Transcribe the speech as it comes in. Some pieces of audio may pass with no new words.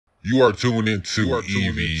You are tuned into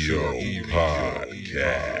EVO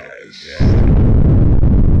Podcast.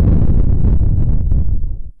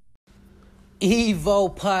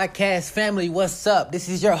 Evo Podcast family, what's up? This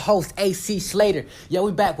is your host, AC Slater. Yo,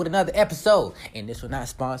 we back with another episode. And this one not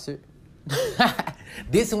sponsored.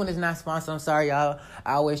 This one is not sponsored. I'm sorry, y'all.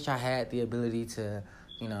 I wish I had the ability to,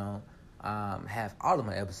 have all of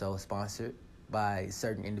my episodes sponsored by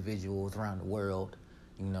certain individuals around the world,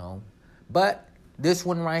 But this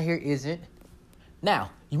one right here isn't.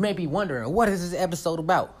 Now, you may be wondering, what is this episode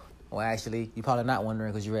about? Well, actually, you're probably not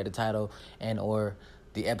wondering because you read the title and or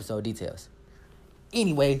the episode details.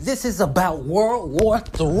 Anyway, this is about World War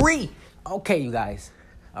III. Okay, you guys.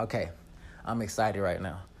 Okay, I'm excited right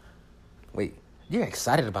now. Wait, you're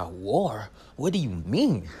excited about war? What do you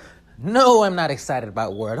mean? No, I'm not excited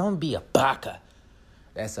about war. Don't be a baka.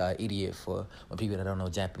 That's an idiot for people that don't know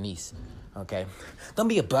Japanese. Okay? Don't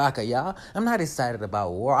be a baka, y'all. I'm not excited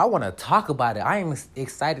about war. I want to talk about it. I am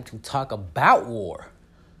excited to talk about war.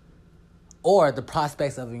 Or the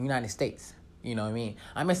prospects of the United States. You know what I mean?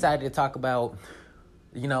 I'm excited to talk about,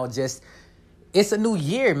 it's a new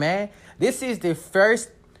year, man. This is the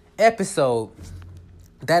first episode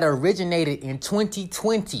that originated in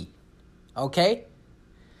 2020. Okay?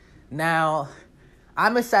 Now,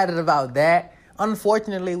 I'm excited about that.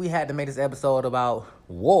 Unfortunately, we had to make this episode about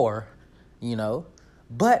war,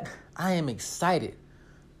 But I am excited.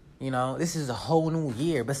 This is a whole new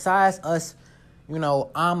year. Besides us,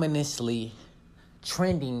 ominously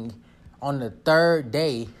trending on the third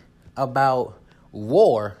day about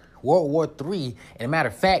World War III. And a matter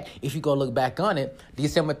of fact, if you go look back on it,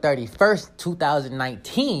 December 31st,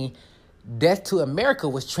 2019, Death to America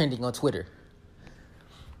was trending on Twitter.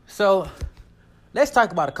 So let's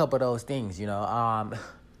talk about a couple of those things,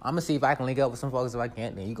 I'm going to see if I can link up with some folks. If I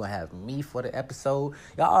can't, then you're going to have me for the episode.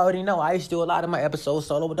 Y'all already know I used to do a lot of my episodes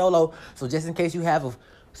solo dolo. So just in case you have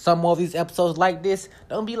some more of these episodes like this,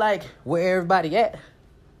 don't be like, where everybody at?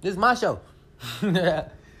 This is my show.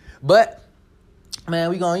 But,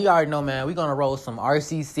 man, you already know, man, we're going to roll some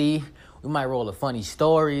RCC. We might roll the funny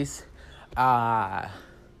stories.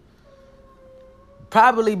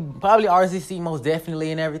 Probably RCC most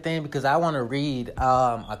definitely and everything, because I want to read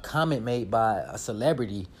a comment made by a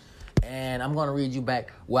celebrity, and I'm going to read you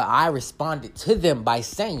back where I responded to them by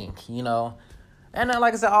saying, and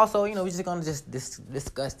like I said, also, we're just going to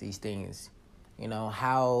discuss these things,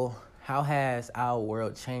 how has our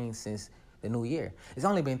world changed since the new year? It's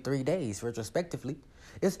only been 3 days, retrospectively.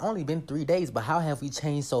 It's only been 3 days, but how have we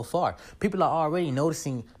changed so far? People are already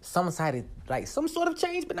noticing some sort of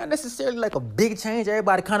change, but not necessarily like a big change.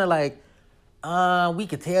 Everybody kind of like, we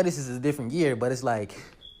could tell this is a different year, but it's like,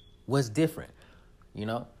 what's different,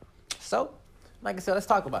 So, like I said, let's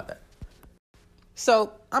talk about that.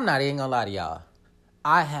 So, I'm not even gonna lie to y'all.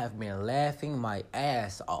 I have been laughing my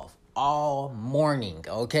ass off all morning,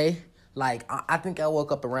 okay? Like, I think I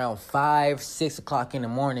woke up around 5, 6 o'clock in the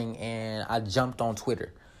morning and I jumped on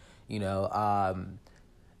Twitter, Now,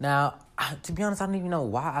 to be honest, I don't even know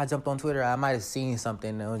why I jumped on Twitter. I might have seen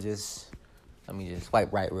something that was let me just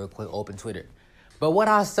swipe right real quick, open Twitter. But what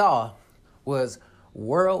I saw was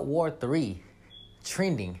World War III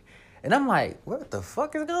trending. And I'm like, what the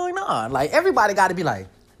fuck is going on? Like, everybody got to be like,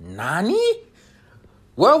 Nani?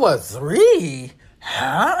 World War III?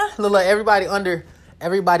 Huh? Look like everybody under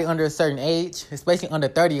a certain age, especially under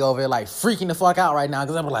 30 over there, like freaking the fuck out right now.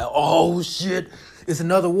 Because I'm like, oh shit, it's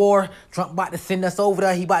another war. Trump about to send us over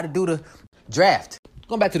there. He about to do the draft.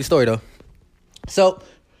 Going back to the story though. So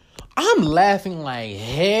I'm laughing like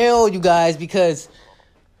hell, you guys, because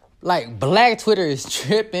like black Twitter is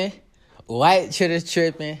tripping. White Twitter's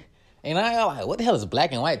tripping. And I'm like, what the hell is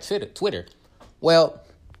black and white Twitter? Well,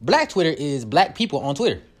 black Twitter is black people on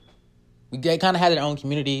Twitter. They kind of have their own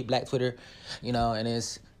community, Black Twitter, and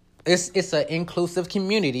it's an inclusive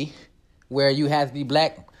community where you have to be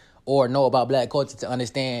black or know about black culture to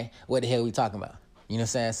understand what the hell we talking about. You know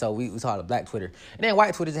what I'm saying? So we call it Black Twitter. And then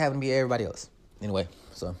white Twitter just happen to be everybody else. Anyway,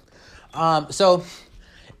 so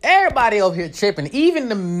everybody over here tripping. Even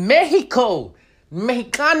the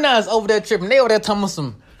Mexicanas over there tripping. They over there talking about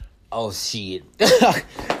some, oh shit.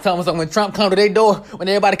 Talking about when Trump come to their door, when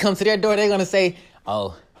everybody comes to their door, they're going to say,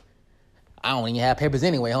 oh, I don't even have papers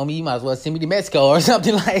anyway, homie. You might as well send me to Mexico or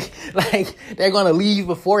something like they're going to leave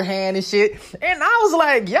beforehand and shit. And I was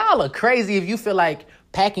like, y'all are crazy if you feel like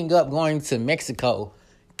packing up going to Mexico,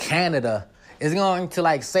 Canada is going to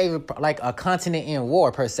like save like a continent in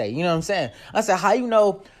war per se. You know what I'm saying? I said, how you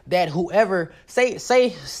know that whoever say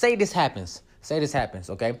this happens. Say this happens,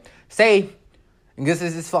 okay? Say, and this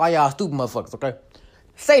is for all y'all stupid motherfuckers, okay?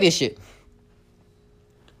 Say this shit.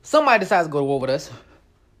 Somebody decides to go to war with us.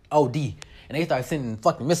 OD. And they start sending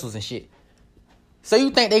fucking missiles and shit. So you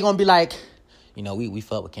think they gonna be like, we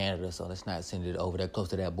fuck with Canada, so let's not send it over there close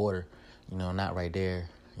to that border. Not right there.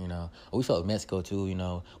 Or we fuck with Mexico too.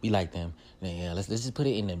 We like them. Yeah, let's just put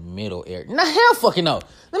it in the middle area. Nah, hell fucking no.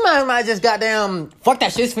 Them might just goddamn fuck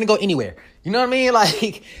that shit. It's finna go anywhere. You know what I mean?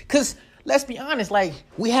 Like, cause let's be honest. Like,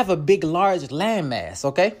 we have a big, large landmass.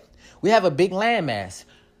 Okay, we have a big landmass.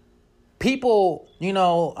 People,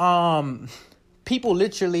 people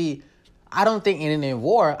literally. I don't think in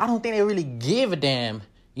war. I don't think they really give a damn.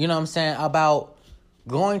 You know what I'm saying, about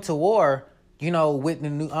going to war. With the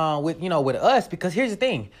new, with us, because here's the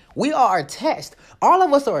thing, we are attached. All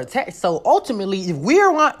of us are attached. So ultimately, if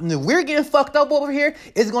we're getting fucked up over here,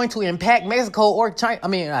 it's going to impact Mexico or China. I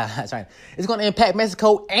mean, China. It's going to impact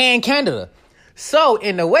Mexico and Canada. So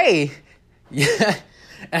in a way, yeah,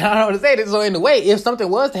 and I don't want to say this. So in a way, if something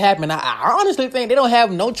was to happen, I honestly think they don't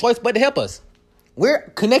have no choice but to help us.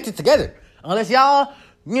 We're connected together. Unless y'all,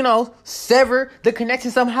 sever the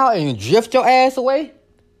connection somehow and drift your ass away.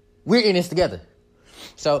 We're in this together.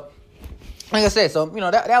 So, like I said,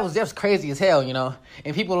 that was just crazy as hell,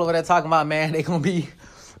 And people over there talking about, man, they gonna be,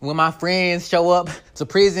 when my friends show up to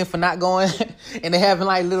prison for not going, and they having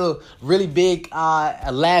like little, really big,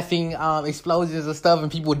 laughing, explosions and stuff,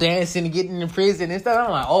 and people dancing and getting in prison and stuff.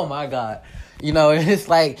 I'm like, oh my God. And it's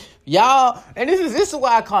like, y'all, and this is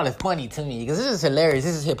why I call it funny to me, because this is hilarious.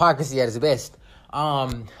 This is hypocrisy at its best.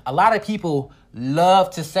 A lot of people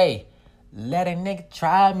love to say, let a nigga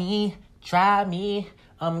try me,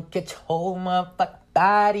 get your whole motherfucking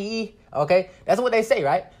body. Okay? That's what they say,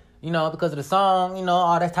 right? Because of the song,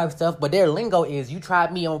 all that type of stuff. But their lingo is, you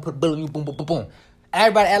tried me, I'm gonna put a bullet in you, boom, boom, boom, boom.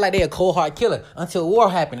 Everybody act like they a cold hard killer until war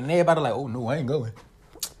happened. And everybody like, oh no, I ain't going.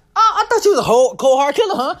 Oh, I thought you was a whole cold hard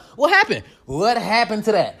killer, huh? What happened? What happened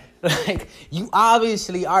to that? Like, you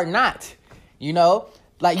obviously are not,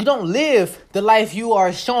 Like, you don't live the life you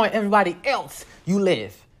are showing everybody else you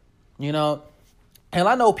live. And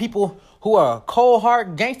I know people who are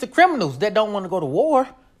cold-hearted gangster criminals that don't want to go to war.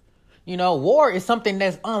 War is something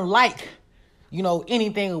that's unlike,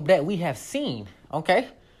 anything that we have seen, okay?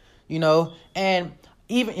 And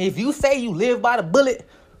even if you say you live by the bullet,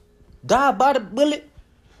 die by the bullet,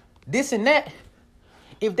 this and that,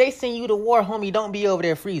 if they send you to war, homie, don't be over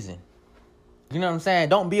there freezing. You know what I'm saying?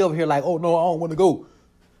 Don't be over here like, oh, no, I don't want to go.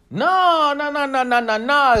 No.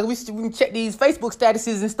 We can check these Facebook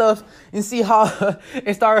statuses and stuff and see how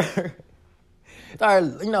and start,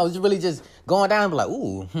 really just going down and be like,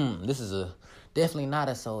 ooh, this is definitely not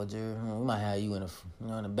a soldier. We might have you in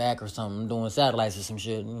the back or something doing satellites or some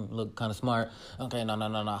shit. Look kind of smart. Okay,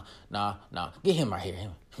 no. Get him right here.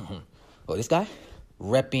 Oh, this guy?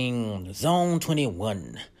 Repping Zone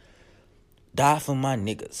 21. Die for my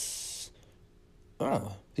niggas.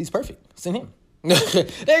 Oh, he's perfect. Send him.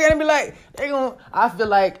 They're gonna be like, I feel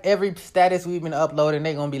like every status we've been uploading,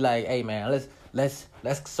 they're gonna be like, hey man, let's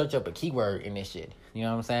search up a keyword in this shit. You know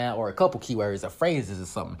what I'm saying? Or a couple keywords or phrases or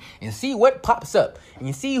something. And see what pops up. And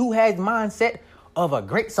you see who has mindset of a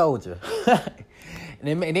great soldier.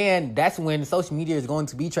 and then that's when social media is going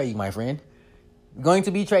to betray you, my friend. Going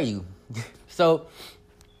to betray you. So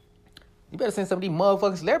you better send some of these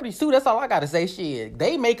motherfucking celebrities too. That's all I gotta say. Shit,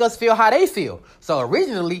 they make us feel how they feel. So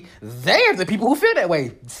originally, they're the people who feel that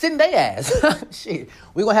way. Send their ass. Shit,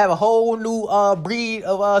 we gonna have a whole new breed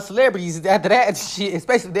of celebrities after that. Shit,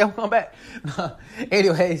 especially if they don't come back.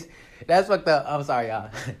 Anyways, that's fucked up. I'm sorry, y'all.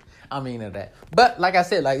 I mean that. But like I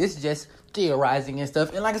said, like this is just theorizing and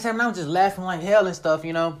stuff. And like I said, I'm just laughing like hell and stuff,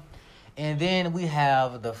 And then we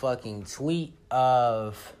have the fucking tweet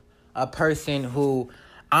of a person who,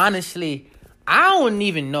 honestly, I don't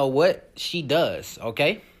even know what she does,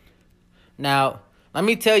 okay? Now, let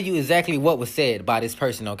me tell you exactly what was said by this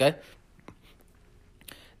person, okay?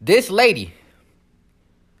 This lady,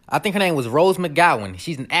 I think her name was Rose McGowan.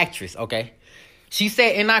 She's an actress, okay? She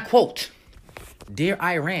said, and I quote, "Dear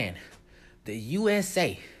Iran, the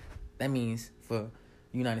USA," that means for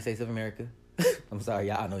United States of America. I'm sorry,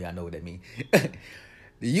 y'all. I know y'all know what that means. The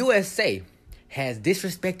USA has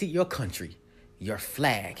disrespected your country, your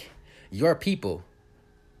flag, your people.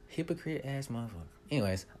 Hypocrite ass motherfucker.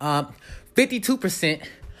 Anyways, 52%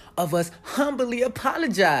 of us humbly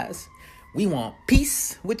apologize. We want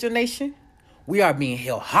peace with your nation. We are being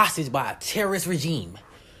held hostage by a terrorist regime.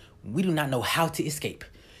 We do not know how to escape.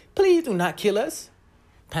 Please do not kill us.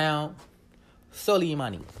 Pound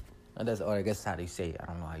Soleimani. Or I guess how they say it. I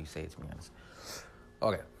don't know how you say it, to be honest.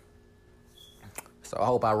 Okay. So I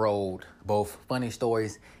hope I rolled both funny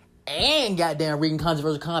stories and goddamn reading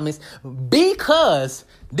controversial comments because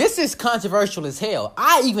this is controversial as hell.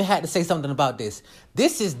 I even had to say something about this.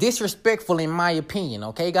 This is disrespectful in my opinion,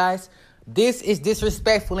 okay, guys? This is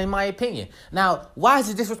disrespectful in my opinion. Now, why is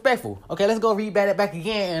it disrespectful? Okay, let's go read that back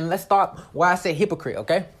again and let's start where I say hypocrite,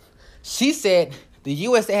 okay? She said the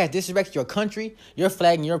USA has disrespected your country, your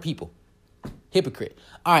flag, and your people. Hypocrite.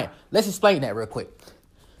 All right, let's explain that real quick.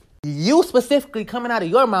 You specifically coming out of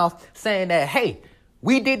your mouth saying that, hey,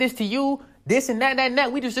 we did this to you, this and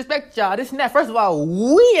that, we disrespect y'all, this and that. First of all,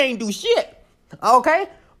 we ain't do shit, okay?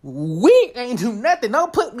 We ain't do nothing.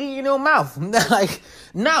 Don't put me in your mouth. Like,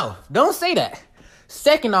 no, don't say that.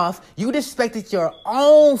 Second off, you disrespected your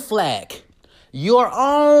own flag. Your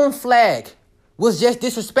own flag was just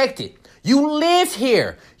disrespected. You live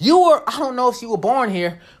here. I don't know if you were born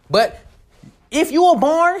here, but if you were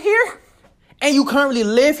born here and you currently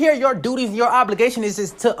live here, your duties and your obligation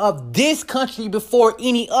is to of this country before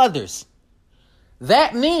any others.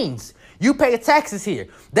 That means you pay taxes here.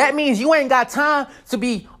 That means you ain't got time to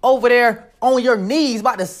be over there on your knees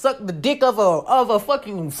about to suck the dick of a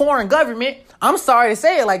fucking foreign government. I'm sorry to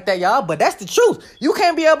say it like that, y'all, but that's the truth. You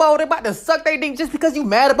can't be about to suck their dick just because you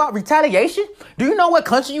mad about retaliation. Do you know what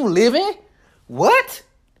country you live in? What?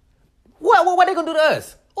 What they gonna do to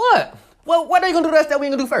us? What? Well, what are they gonna do to us that we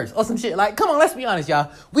ain't gonna do first? Or some shit. Like, come on, let's be honest,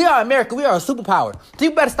 y'all. We are America. We are a superpower. So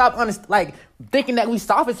you better stop thinking that we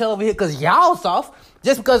soft as hell over here because y'all soft.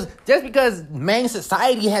 Just because main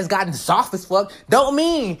society has gotten soft as fuck don't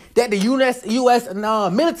mean that the U.S.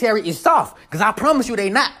 Military is soft. Because I promise you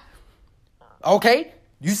they not. Okay?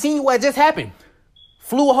 You seen what just happened.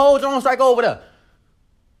 Flew a whole drone strike over there.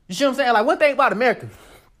 You see what I'm saying? Like, one thing about America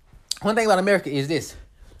is this.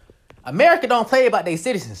 America don't play about their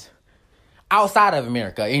citizens. Outside of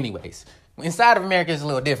America, anyways. Inside of America is a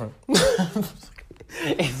little different.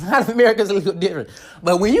 Inside of America is a little different.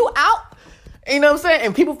 But when you out, you know what I'm saying?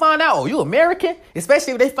 And people find out, oh, you American?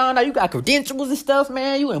 Especially if they find out you got credentials and stuff,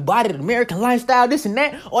 man. You embodied an American lifestyle, this and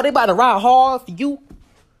that. Or they about to ride hard for you.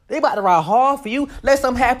 Let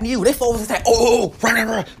something happen to you. They folks say, oh,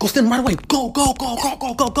 run. Go send them right away. Go.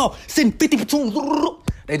 Send 50 platoons.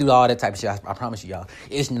 They do all that type of shit. I promise you, y'all.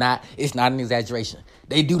 It's not an exaggeration.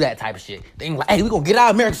 They do that type of shit. They like, hey, we gonna get our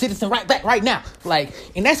American citizen right back right now. Like,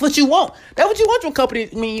 and that's what you want. That's what you want your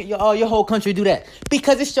company, your whole country to do that.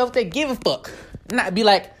 Because it shows they give a fuck. Not to be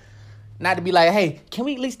like, hey, can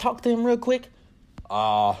we at least talk to him real quick?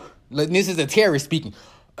 Look, this is a terrorist speaking.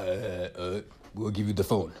 We'll give you the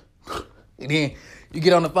phone. And then you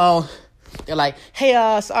get on the phone. They're like,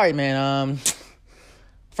 hey, sorry, man.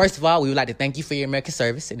 First of all, we would like to thank you for your American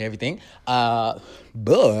service and everything.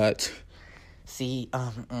 But see,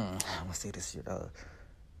 I'm gonna say this shit.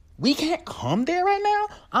 We can't come there right now.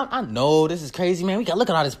 I know this is crazy, man. We got look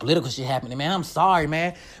at all this political shit happening, man. I'm sorry,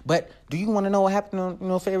 man. But do you want to know what happened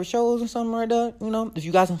on favorite shows or something like that? You know, if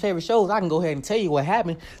you got some favorite shows, I can go ahead and tell you what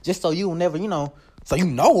happened, just so you will never,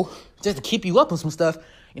 just to keep you up on some stuff.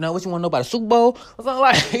 You know, what you want to know about the Super Bowl or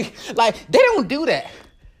something like they don't do that.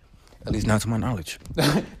 At least not to my knowledge.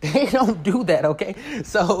 They don't do that, okay?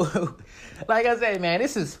 So, like I said, man,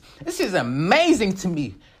 this is amazing to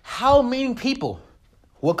me how many people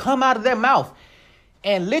will come out of their mouth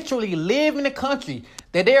and literally live in a country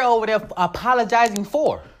that they're over there apologizing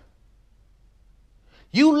for.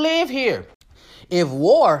 You live here. If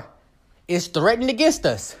war is threatened against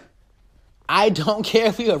us, I don't care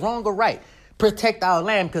if you're wrong or right. Protect our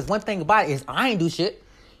land, because one thing about it is I ain't do shit.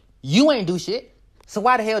 You ain't do shit. So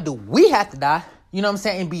why the hell do we have to die, you know what I'm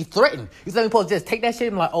saying, and be threatened? You supposed to just take that shit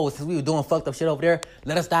and be like, oh, since we were doing fucked up shit over there,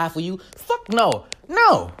 let us die for you? Fuck no.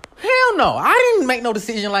 No. Hell no. I didn't make no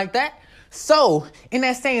decision like that. So, in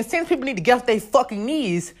that same sense, people need to get off their fucking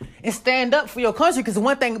knees and stand up for your country, because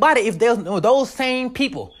one thing about it, if those same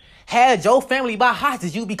people had your family by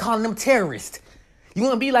hostage, you'd be calling them terrorists. You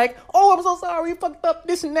want to be like, oh, I'm so sorry, we fucked up,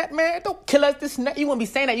 this and that, man. Don't kill us, this and that. You want to be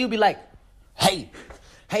saying that, you'd be like, hey,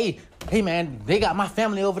 man, they got my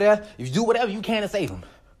family over there. You do whatever you can to save them.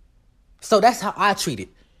 So that's how I treat it.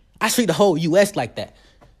 I treat the whole U.S. like that.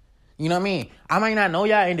 You know what I mean? I might not know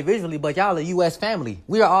y'all individually, but y'all a U.S. family.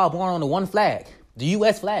 We are all born under one flag, the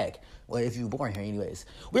U.S. flag. Well, if you were born here anyways.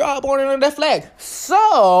 We're all born under that flag.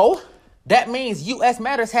 So that means U.S.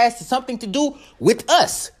 Matters has something to do with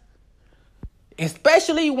us.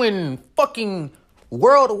 Especially when fucking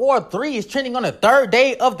World War III is trending on the third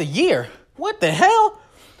day of the year. What the hell?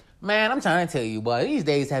 Man, I'm trying to tell you, boy, these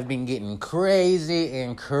days have been getting crazy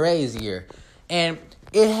and crazier. And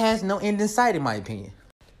it has no end in sight, in my opinion.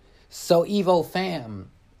 So, Evo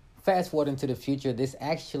fam, fast forward into the future, this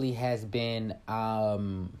actually has been a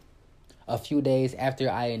few days after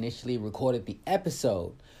I initially recorded the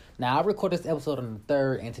episode. Now, I recorded this episode on the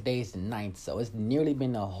 3rd, and today's the 9th, so it's nearly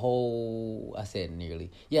been a whole... I said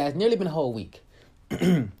nearly. Yeah, it's nearly been a whole week.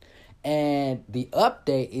 And the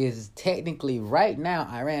update is technically right now,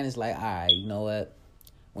 Iran is like, all right, you know what?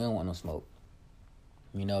 We don't want no smoke.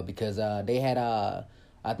 You know, because they had...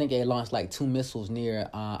 I think they launched like 2 missiles near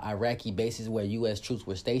Iraqi bases where U.S. troops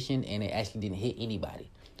were stationed, and it actually didn't hit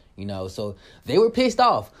anybody. You know, so they were pissed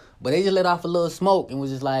off, but they just let off a little smoke and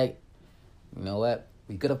was just like, you know what?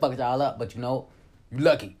 We could have fucked y'all up, but you know, you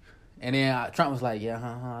lucky. And then Trump was like, yeah,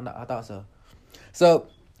 I thought so. So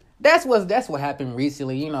that's what happened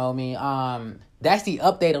recently. You know what I mean? That's the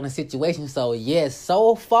update on the situation. So yes,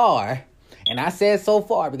 so far, and I said so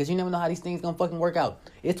far because you never know how these things gonna fucking work out.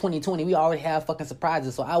 It's 2020. We already have fucking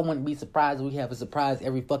surprises, so I wouldn't be surprised if we have a surprise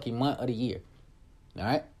every fucking month of the year. All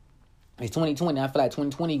right? It's 2020. I feel like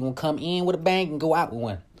 2020 gonna come in with a bang and go out with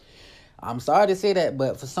one. I'm sorry to say that,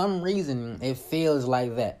 but for some reason, it feels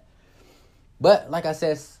like that. But like I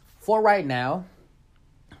said, for right now,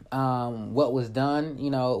 what was done,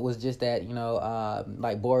 you know, was just that, you know,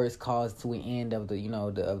 like Boris caused to an end of the, you know,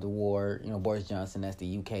 of the war. You know, Boris Johnson, that's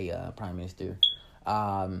the UK Prime Minister.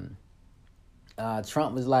 Trump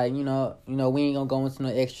was like, you know, we ain't gonna go into no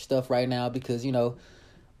extra stuff right now because, you know,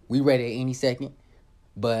 we ready at any second.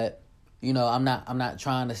 But, you know, I'm not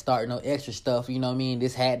trying to start no extra stuff. You know what I mean?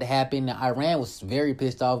 This had to happen. Iran was very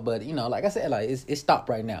pissed off, but, you know, like I said, like it's stopped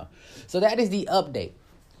right now. So that is the update.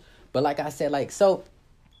 But like I said, like, so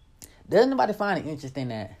does anybody find it interesting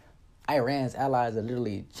that Iran's allies are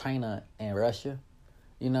literally China and Russia?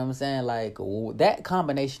 You know what I'm saying? Like, that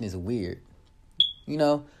combination is weird. You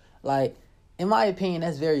know, like, in my opinion,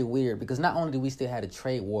 that's very weird because not only do we still have a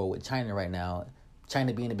trade war with China right now,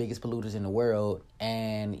 China being the biggest polluters in the world,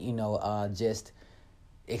 and, you know, just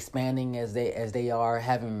expanding as they are,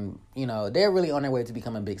 having, you know, they're really on their way to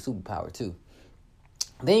becoming a big superpower too.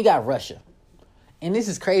 Then you got Russia. And this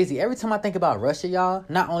is crazy. Every time I think about Russia, y'all,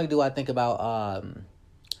 not only do I think about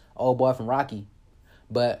old boy from Rocky,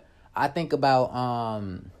 but I think about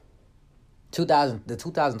the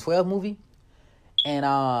 2012 movie,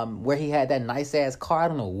 and where he had that nice ass car. I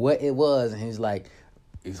don't know what it was, and he's like,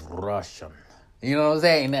 "It's Russian." You know what I'm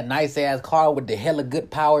saying? And that nice ass car with the hella good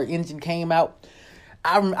power engine came out.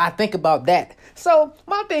 I think about that. So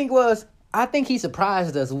my thing was, I think he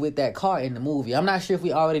surprised us with that car in the movie. I'm not sure if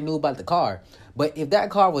we already knew about the car, but if that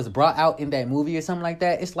car was brought out in that movie or something like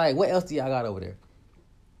that, it's like, what else do y'all got over there?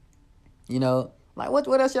 You know, like what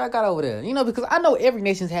else y'all got over there? You know, because I know every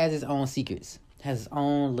nation has its own secrets, has its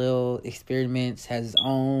own little experiments, has its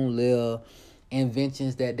own little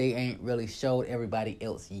inventions that they ain't really showed everybody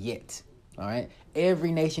else yet. All right,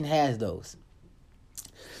 every nation has those.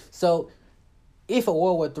 So if a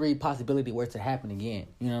World War III possibility were to happen again,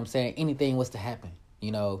 you know what I'm saying? Anything was to happen,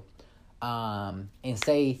 you know, and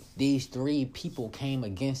say these 3 people came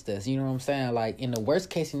against us, you know what I'm saying? Like, in the worst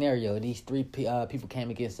case scenario, these 3 people came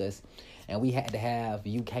against us, and we had to have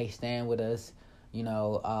UK stand with us, you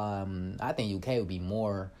know. I think UK would be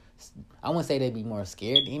more, I wouldn't say they'd be more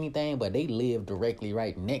scared than anything, but they live directly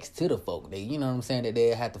right next to the folk. They, you know what I'm saying, that they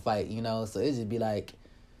have to fight, you know. So it'd just be like,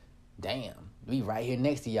 damn, we right here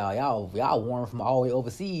next to y'all. Y'all warm from all the way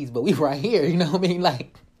overseas, but we right here, you know what I mean?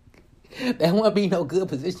 Like, that wouldn't be no good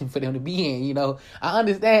position for them to be in, you know. I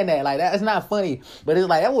understand that. Like, that's not funny, but it's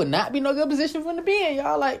like, that would not be no good position for them to be in,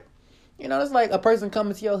 y'all. Like, you know, it's like a person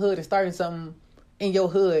coming to your hood and starting something in your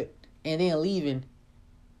hood and then leaving,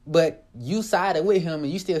 but you sided with him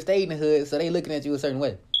and you still stayed in the hood, so they looking at you a certain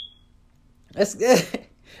way. That's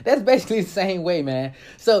basically the same way, man.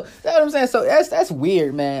 So that's what I'm saying. So that's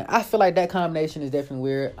weird, man. I feel like that combination is definitely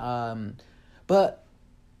weird. But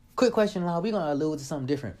quick question, Law. We're gonna allude to something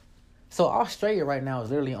different. So Australia right now is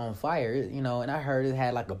literally on fire, you know, and I heard it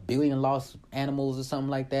had like 1 billion lost animals or something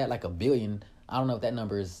like that, like 1 billion. I don't know if that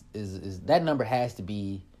number is that number has to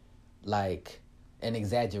be like an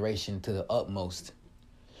exaggeration to the utmost.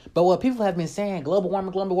 But what people have been saying, global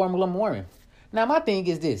warming. Now, my thing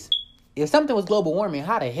is this. If something was global warming,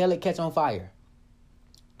 how the hell it catch on fire?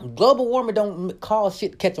 Global warming don't cause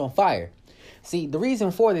shit to catch on fire. See, the reason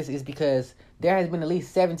for this is because there has been at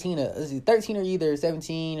least 13 or either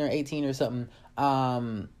 17 or 18 or something,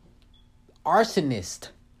 arsonists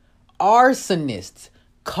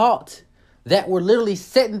caught that were literally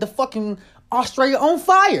setting the fucking Australia on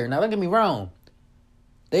fire. Now, don't get me wrong.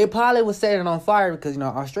 They probably was setting it on fire because, you know,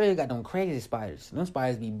 Australia got them crazy spiders. Them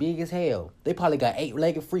spiders be big as hell. They probably got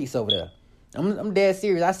 8-legged freaks over there. I'm dead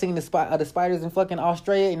serious. I seen the spiders in fucking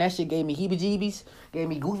Australia, and that shit gave me heebie-jeebies, gave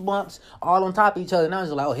me goosebumps, all on top of each other. And I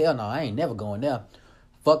was like, oh, hell no, I ain't never going there.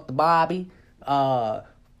 Fuck the Bobby. Fuck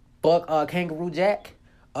Kangaroo Jack.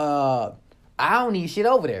 I I don't need shit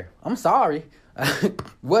over there. I'm sorry.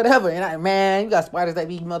 Whatever. And man, you got spiders that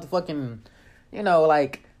be motherfucking,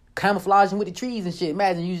 like camouflaging with the trees and shit.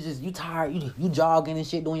 Imagine you tired, you jogging and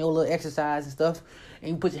shit, doing your little exercise and stuff,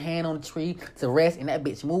 and you put your hand on the tree to rest and that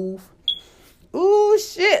bitch move. Ooh,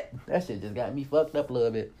 shit. That shit just got me fucked up a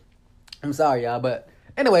little bit. I'm sorry, y'all. But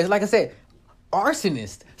anyways, like I said,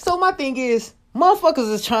 arsonist. So my thing is, motherfuckers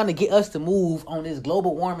is trying to get us to move on this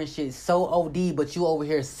global warming shit so OD, but you over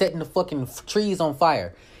here setting the fucking trees on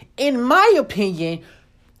fire. In my opinion,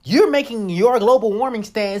 you're making your global warming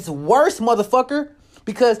stance worse, motherfucker.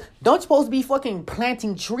 Because don't you supposed to be fucking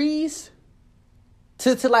planting trees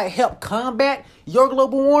to like help combat your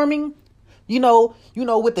global warming?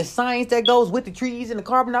 With the science that goes with the trees and the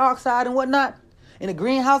carbon dioxide and whatnot and the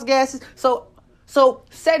greenhouse gases. So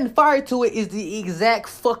setting fire to it is the exact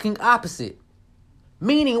fucking opposite.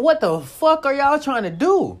 Meaning, what the fuck are y'all trying to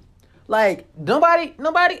do? Like, nobody,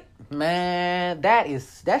 man,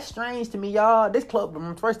 that's strange to me, y'all.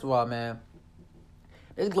 First of all, man,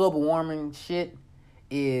 this global warming shit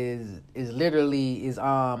is literally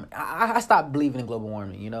I stopped believing in global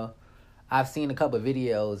warming, I've seen a couple of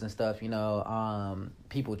videos and stuff,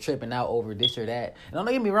 people tripping out over this or that. And don't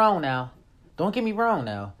get me wrong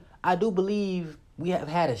now. I do believe we have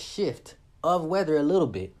had a shift of weather a little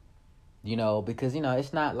bit. Because,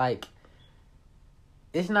 it's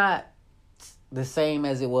not the same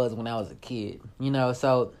as it was when I was a kid,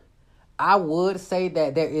 so I would say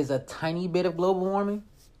that there is a tiny bit of global warming,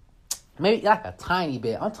 maybe like a tiny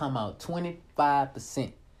bit. I'm talking about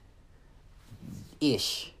 25%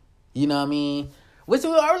 ish, you know what I mean? Which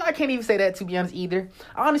I can't even say that, to be honest, either.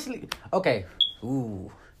 Honestly, okay,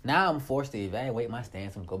 now I'm forced to evaluate my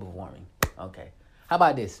stance on global warming. Okay, how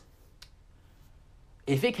about this?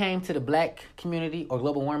 If it came to the black community or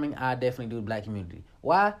global warming, I'd definitely do the black community.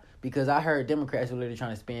 Why? Because I heard Democrats were literally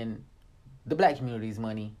trying to spend the black community's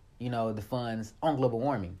money, the funds on global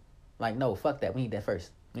warming. Like, no, fuck that. We need that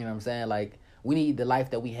first. You know what I'm saying? Like, we need the life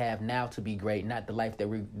that we have now to be great, not the life that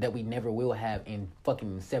we never will have in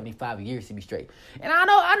fucking 75 years to be straight. And I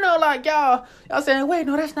know, like, y'all saying, wait,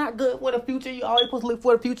 no, that's not good for the future. You always supposed to look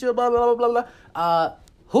for the future, blah, blah, blah, blah, blah.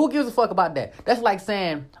 Who gives a fuck about that? That's like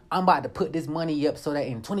saying, I'm about to put this money up so that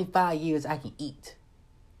in 25 years I can eat.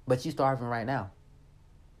 But you starving right now.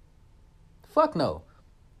 Fuck no.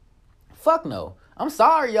 I'm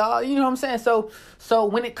sorry, y'all. You know what I'm saying? So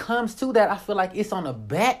when it comes to that, I feel like it's on the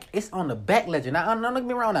back ledger. Now, don't get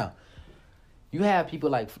me wrong now. You have people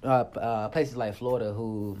like places like Florida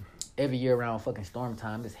who every year around fucking storm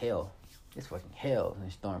time, it's hell. It's fucking hell in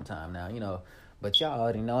storm time now, But y'all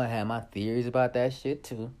already know I have my theories about that shit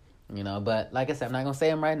too, But like I said, I'm not going to say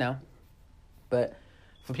them right now. But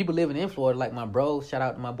for people living in Florida, like my bro, shout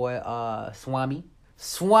out to my boy Swami.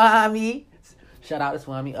 Shout out to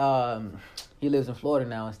Swami. He lives in Florida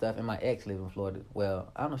now and stuff. And my ex lives in Florida.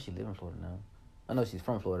 Well, I don't know if she lives in Florida now. I know she's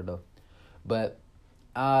from Florida though. But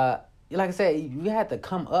like I said, you had to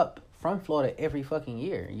come up from Florida every fucking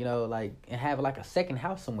year, and have like a second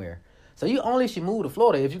house somewhere. So you only should move to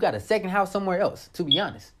Florida if you got a second house somewhere else, to be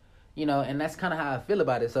honest. And that's kind of how I feel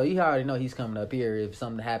about it. So you already know he's coming up here if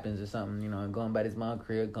something happens or something, and going by his mom's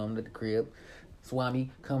crib, coming to the crib.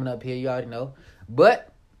 Swami coming up here, you already know.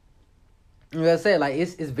 But, like I said, like,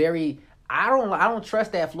 it's very, I don't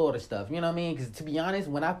trust that Florida stuff, you know what I mean? Because to be honest,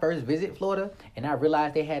 when I first visited Florida and I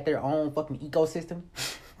realized they had their own fucking ecosystem,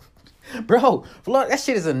 bro, Florida, that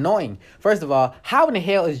shit is annoying. First of all, how in the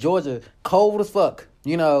hell is Georgia cold as fuck,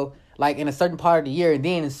 like in a certain part of the year, and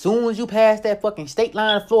then as soon as you pass that fucking state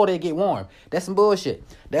line of Florida, it get warm? That's some bullshit.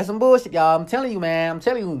 Y'all. I'm telling you, man.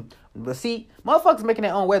 But see, motherfuckers making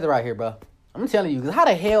their own weather out here, bro. I'm telling you, because how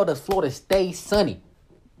the hell does Florida stay sunny?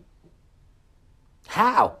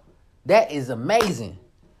 How? That is amazing.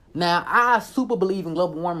 Now, I super believe in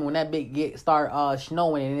global warming when that bitch start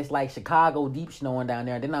snowing, and it's like Chicago deep snowing down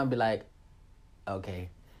there. And then I'll be like, okay,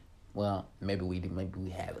 well, maybe we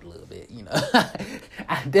have it a little bit,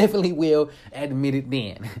 I definitely will admit it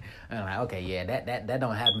then. And I'm like, okay, yeah, that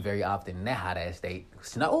don't happen very often in that hot ass state.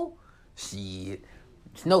 Snow? Shit.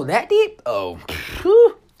 Snow that deep? Oh.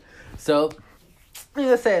 So, like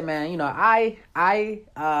I said, man,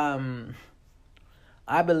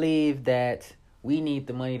 I believe that we need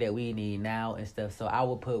the money that we need now and stuff. So I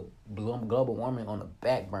will put global warming on the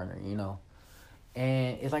back burner,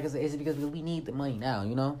 And it's like I said, it's because we need the money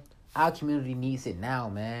now, Our community needs it now,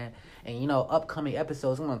 man. And, upcoming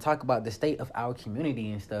episodes, I'm going to talk about the state of our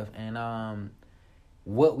community and stuff. And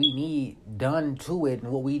what we need done to it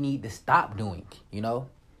and what we need to stop doing,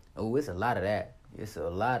 Oh, it's a lot of that. A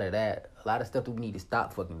lot of stuff that we need to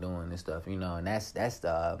stop fucking doing and stuff, And that's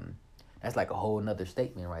That's like a whole nother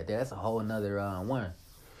statement right there. That's a whole nother one.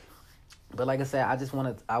 But like I said,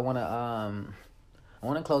 I want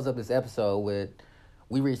to close up this episode with,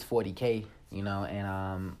 we reached 40K, you know,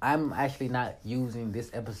 and I'm actually not using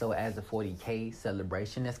this episode as a 40K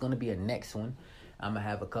celebration. That's going to be a next one. I'm going to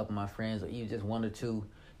have a couple of my friends, or even just one or two,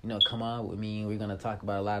 you know, come on with me, and we're going to talk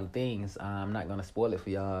about a lot of things. I'm not going to spoil it for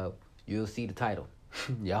y'all. You'll see the title.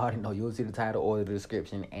 Y'all already know. You'll see the title or the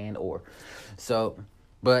description and or. So,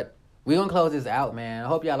 but we're going to close this out, man. I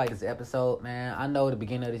hope y'all like this episode, man. I know the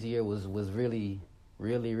beginning of this year was really,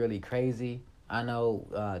 really, really crazy. I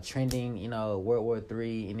know trending, you know, World War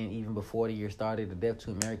III, and then even before the year started, the Death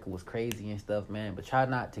to America was crazy and stuff, man. But try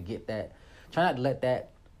not to let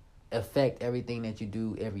that affect everything that you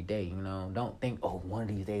do every day, you know. Don't think, oh, one of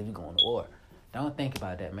these days we're going to war. Don't think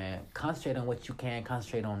about that, man. Concentrate on what you can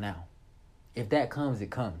concentrate on now. If that comes, it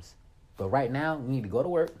comes. But right now, you need to go to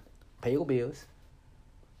work, pay your bills,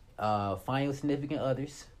 find your significant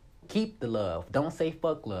others, keep the love. Don't say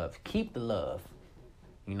fuck love. Keep the love.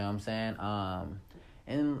 You know what I'm saying?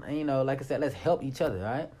 And you know, like I said, let's help each other, all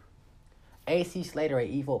right? AC Slater at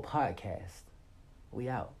Evo Podcast. We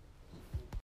out.